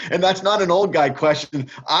question. And that's not an old guy question.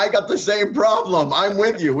 I got the same problem. I'm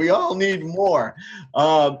with you. We all need more.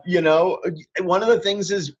 You know, one of the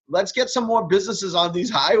things is let's get some more businesses on these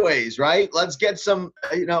highways, right? Let's get some,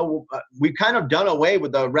 you know, we've kind of done away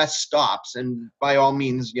with the rest stops. And by all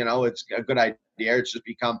means, you know, it's a good idea. It's just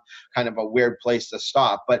become kind of a weird place to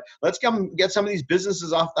stop. But let's come get some of these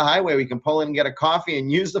businesses off the highway. We can pull in and get a coffee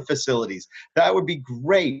and use the facilities. That would be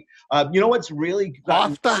great. You know what's really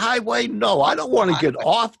off the highway? No, I don't want to get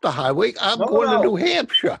off the highway. I'm going to New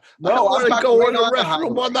Hampshire. I don't want to go in a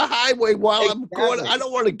restroom on the highway while I'm going. I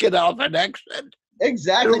don't want to get off an exit.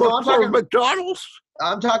 Exactly. No, I'm talking McDonald's.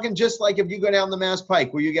 I'm talking just like if you go down the Mass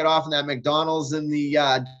Pike, where you get off in that McDonald's and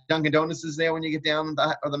the Dunkin' Donuts is there when you get down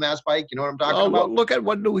the Mass Pike. You know what I'm talking about? Look at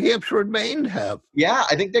what New Hampshire and Maine have. Yeah,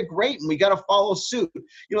 I think they're great, and we got to follow suit.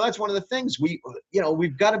 You know, that's one of the things we've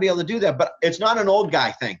got to be able to do that. But it's not an old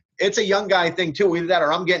guy thing. It's a young guy thing too. Either that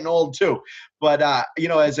or I'm getting old too. But you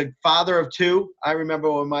know, as a father of two, I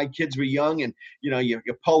remember when my kids were young, and you know, you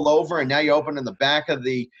pull over, and now you open in the back of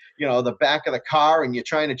the back of the car, and you're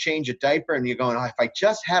trying to change a diaper, and you're going, oh, if I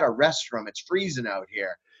just had a restroom, it's freezing out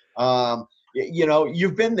here. You know,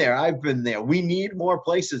 you've been there. I've been there. We need more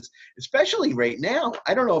places, especially right now.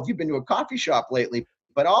 I don't know if you've been to a coffee shop lately,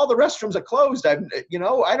 but all the restrooms are closed. I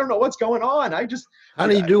don't know what's going on.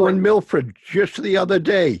 Honeydew in Milford just the other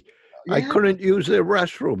day. Yeah. I couldn't use their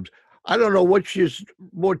restrooms. I don't know which is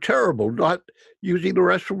more terrible, not using the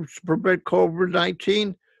restrooms to prevent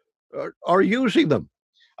COVID-19 or using them.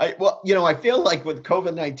 I feel like with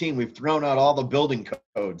COVID-19, we've thrown out all the building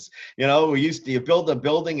codes. You know, you build a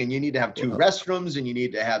building and you need to have two restrooms and you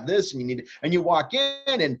need to have this and you walk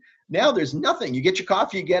in and now there's nothing. You get your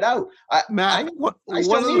coffee, you get out. Matt, one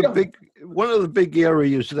of the big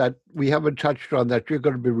areas that we haven't touched on that you're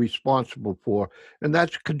going to be responsible for, and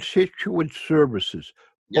that's constituent services,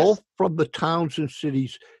 both from the towns and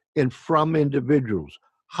cities and from individuals.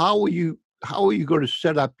 How are you going to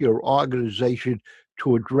set up your organization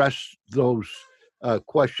to address those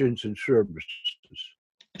questions and services?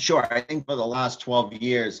 Sure. I think for the last 12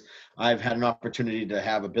 years, I've had an opportunity to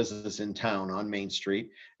have a business in town on Main Street.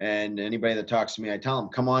 And anybody that talks to me, I tell them,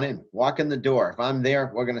 come on in, walk in the door. If I'm there,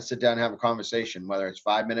 we're going to sit down and have a conversation, whether it's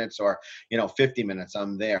 5 minutes or, 50 minutes,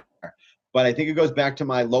 I'm there. But I think it goes back to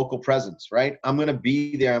my local presence, right? I'm going to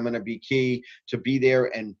be there. I'm going to be key to be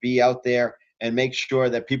there and be out there and make sure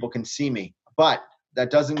that people can see me. But that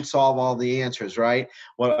doesn't solve all the answers, right?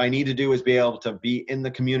 What I need to do is be able to be in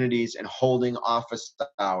the communities and holding office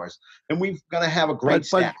hours. And we've got to have a great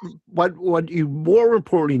staff. But what you more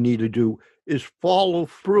importantly need to do is follow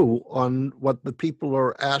through on what the people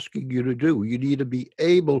are asking you to do. You need to be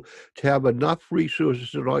able to have enough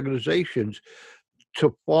resources and organizations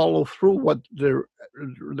to follow through what they're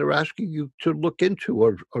asking you to look into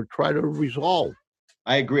or try to resolve.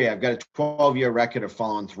 I agree. I've got a 12-year record of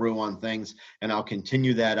following through on things, and I'll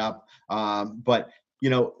continue that up. But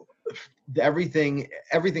everything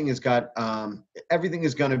is going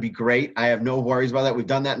to be great. I have no worries about that. We've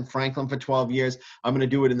done that in Franklin for 12 years. I'm going to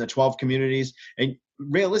do it in the 12 communities. And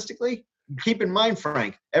realistically, keep in mind,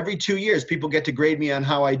 Frank, every 2 years, people get to grade me on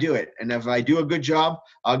how I do it. And if I do a good job,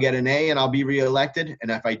 I'll get an A and I'll be reelected. And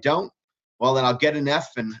if I don't, well, then I'll get an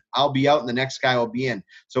F and I'll be out and the next guy will be in.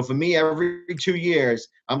 So for me, every 2 years,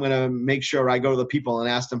 I'm going to make sure I go to the people and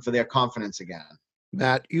ask them for their confidence again.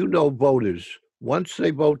 Matt, voters, once they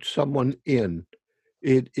vote someone in,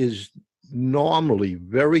 it is normally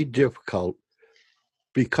very difficult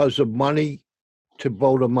because of money to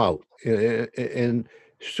vote them out. And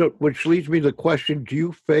so, which leads me to the question, do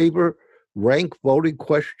you favor rank voting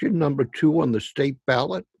question number 2 on the state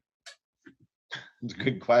ballot? It's a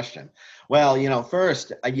good question. Well,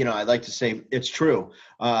 first, I'd like to say it's true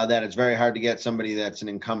that it's very hard to get somebody that's an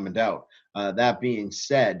incumbent out. That being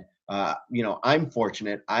said, I'm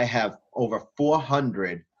fortunate. I have over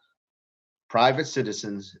 400 private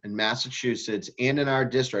citizens in Massachusetts and in our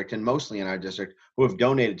district, and mostly in our district, who have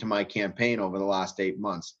donated to my campaign over the last 8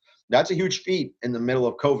 months. That's a huge feat in the middle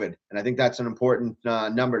of COVID. And I think that's an important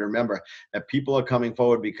number to remember, that people are coming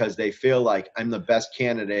forward because they feel like I'm the best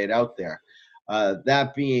candidate out there.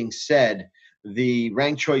 That being said, the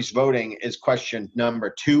ranked choice voting is question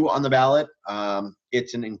number 2 on the ballot.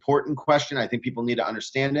 It's an important question. I think people need to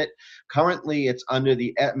understand it. Currently, it's under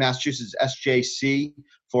the Massachusetts SJC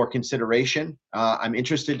for consideration. I'm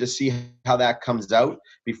interested to see how that comes out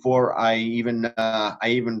before I even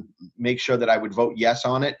make sure that I would vote yes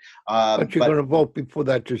on it. But you're going to vote before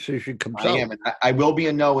that decision comes I out. am, and I will be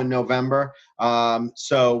a no in November.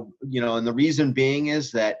 So, and the reason being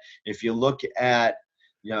is that if you look at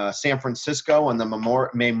San Francisco and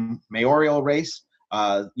the mayoral race,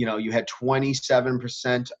 you had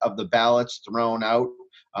 27% of the ballots thrown out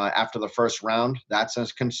after the first round. That's a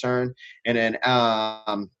concern. And in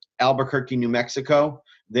Albuquerque, New Mexico,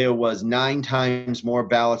 there was 9 times more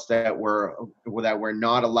ballots that were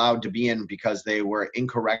not allowed to be in because they were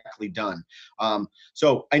incorrectly done.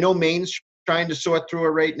 So I know Maine's trying to sort through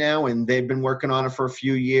it right now, and they've been working on it for a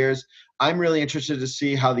few years. I'm really interested to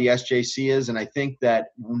see how the SJC is, and I think that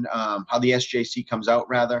how the SJC comes out,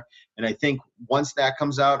 rather. And I think once that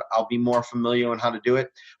comes out, I'll be more familiar on how to do it.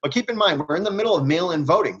 But keep in mind, we're in the middle of mail-in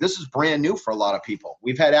voting. This is brand new for a lot of people.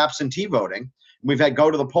 We've had absentee voting. We've had go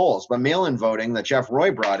to the polls, but mail-in voting that Jeff Roy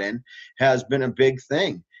brought in has been a big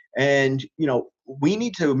thing. And, we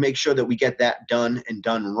need to make sure that we get that done and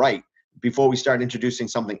done right before we start introducing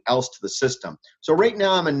something else to the system. So right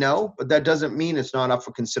now I'm a no, but that doesn't mean it's not up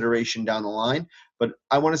for consideration down the line. But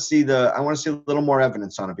I want to see a little more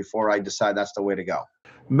evidence on it before I decide that's the way to go.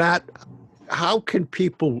 Matt, how can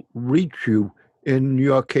people reach you in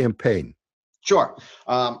your campaign? Sure.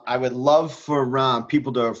 I would love for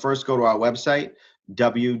people to first go to our website,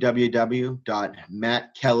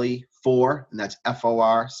 www.mattkelly4, and that's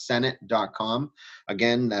FOR Senate.com.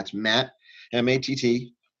 Again, that's Matt,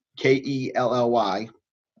 MATT, KELLY,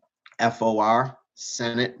 FOR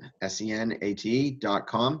Senate,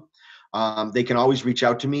 SENATE.com. They can always reach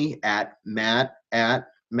out to me at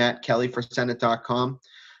mattkellyforsenate.com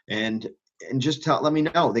and just let me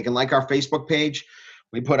know. They can like our Facebook page.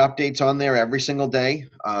 We put updates on there every single day.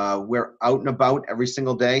 We're out and about every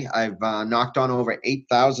single day. I've knocked on over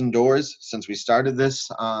 8,000 doors since we started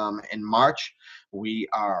this in March. We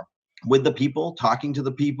are with the people, talking to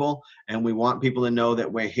the people, and we want people to know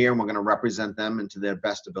that we're here and we're going to represent them and to their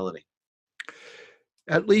best ability.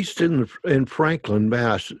 At least in Franklin,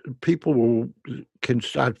 Mass, people can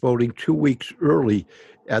start voting 2 weeks early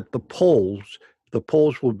at the polls. The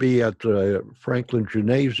polls will be at the Franklin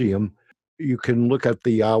Gymnasium. You can look at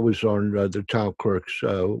the hours on the town clerk's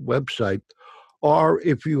website. Or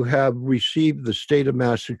if you have received the state of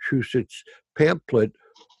Massachusetts pamphlet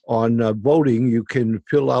on voting, you can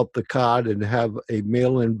fill out the card and have a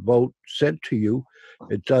mail-in vote sent to you.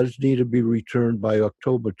 It does need to be returned by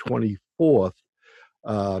October 24th.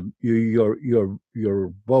 Your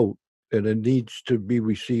vote, and it needs to be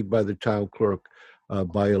received by the town clerk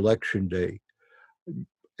by election day.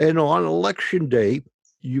 And on election day,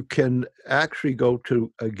 you can actually go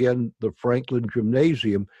to, again, the Franklin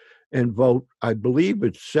Gymnasium and vote. I believe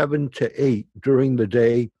it's 7 to 8 during the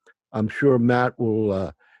day. I'm sure Matt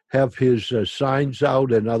will have his signs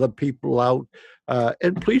out and other people out.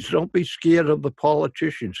 And please don't be scared of the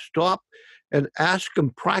politicians. Stop and ask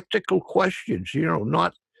them practical questions,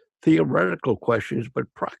 not theoretical questions,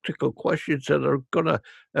 but practical questions that are going to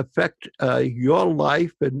affect your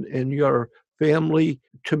life and your family.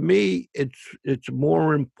 To me, it's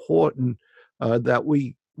more important that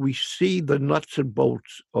we see the nuts and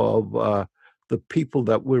bolts of the people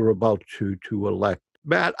that we're about to elect.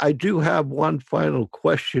 Matt, I do have one final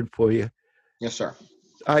question for you. Yes, sir.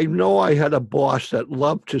 I know I had a boss that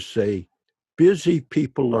loved to say, busy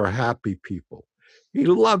people are happy people. He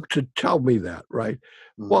loved to tell me that, right?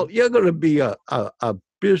 Mm-hmm. Well, you're going to be a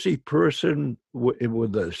busy person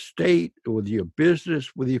with the state, with your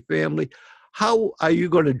business, with your family. How are you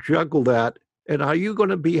going to juggle that? And are you going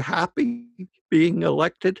to be happy being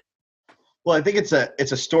elected? Well, I think it's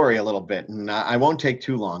a story a little bit, and I won't take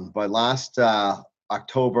too long. But last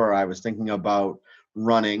October, I was thinking about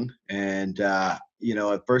running, and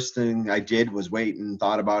the first thing I did was wait and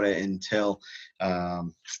thought about it until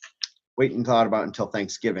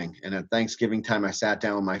Thanksgiving. And at Thanksgiving time, I sat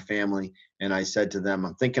down with my family and I said to them,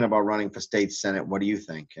 I'm thinking about running for state senate. What do you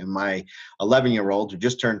think? And my 11-year-old, who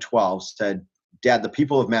just turned 12, said, Dad, the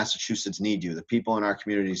people of Massachusetts need you. The people in our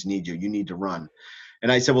communities need you. You need to run.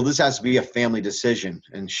 And I said, well, this has to be a family decision.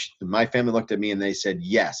 And my family looked at me and they said,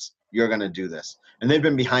 yes, you're going to do this. And they've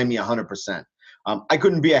been behind me 100%. I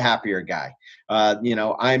couldn't be a happier guy.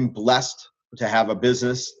 I'm blessed to have a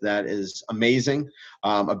business that is amazing.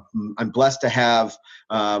 I'm blessed to have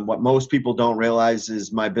what most people don't realize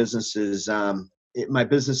is my business is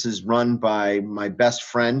run by my best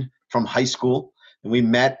friend from high school. and we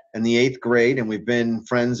met in the 8th grade, and we've been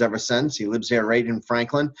friends ever since. He lives here right in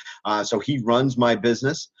Franklin, so he runs my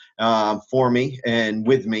business for me and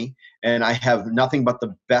with me, and I have nothing but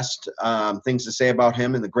the best things to say about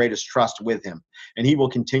him and the greatest trust with him. And he will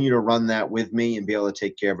continue to run that with me and be able to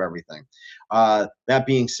take care of everything. That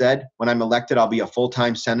being said, when I'm elected, I'll be a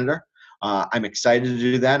full-time senator. I'm excited to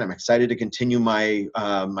do that. I'm excited to continue my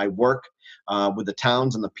work with the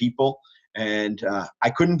towns and the people. And I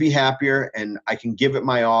couldn't be happier, and I can give it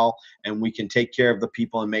my all, and we can take care of the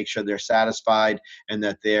people and make sure they're satisfied and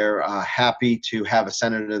that they're happy to have a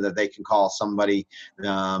senator that they can call, somebody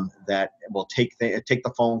that will take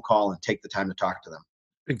the phone call and take the time to talk to them.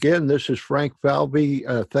 Again, this is Frank Falvey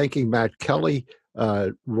thanking Matt Kelly,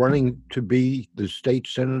 running to be the state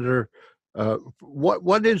senator.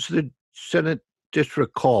 What is the Senate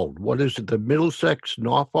district called? What is it, the Middlesex,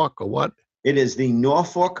 Norfolk, or what? It is the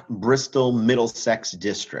Norfolk, Bristol, Middlesex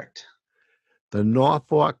district. The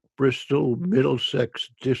Norfolk, Bristol, Middlesex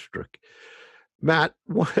district. Matt,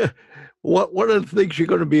 one of the things you're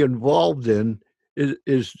going to be involved in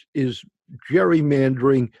is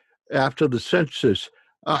gerrymandering after the census.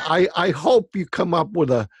 I hope you come up with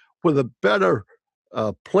a better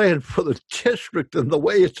plan for the district than the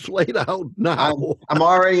way it's laid out now. I'm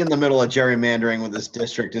already in the middle of gerrymandering with this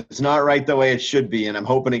district. It's not right the way it should be, and I'm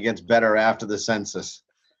hoping it gets better after the census.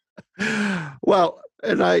 Well,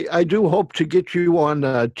 and I do hope to get you on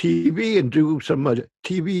TV and do some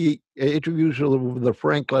TV interviews over the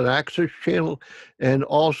Franklin Access Channel, and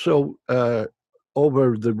also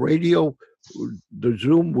over the radio, the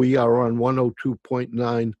Zoom. We are on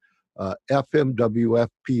 102.9 FM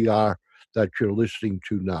WFPR that you're listening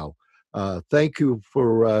to now. Thank you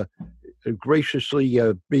for graciously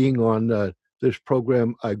being on this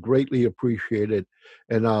program. I greatly appreciate it,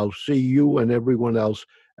 and I'll see you and everyone else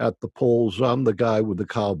at the polls. I'm the guy with the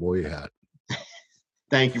cowboy hat.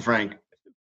 Thank you, Frank.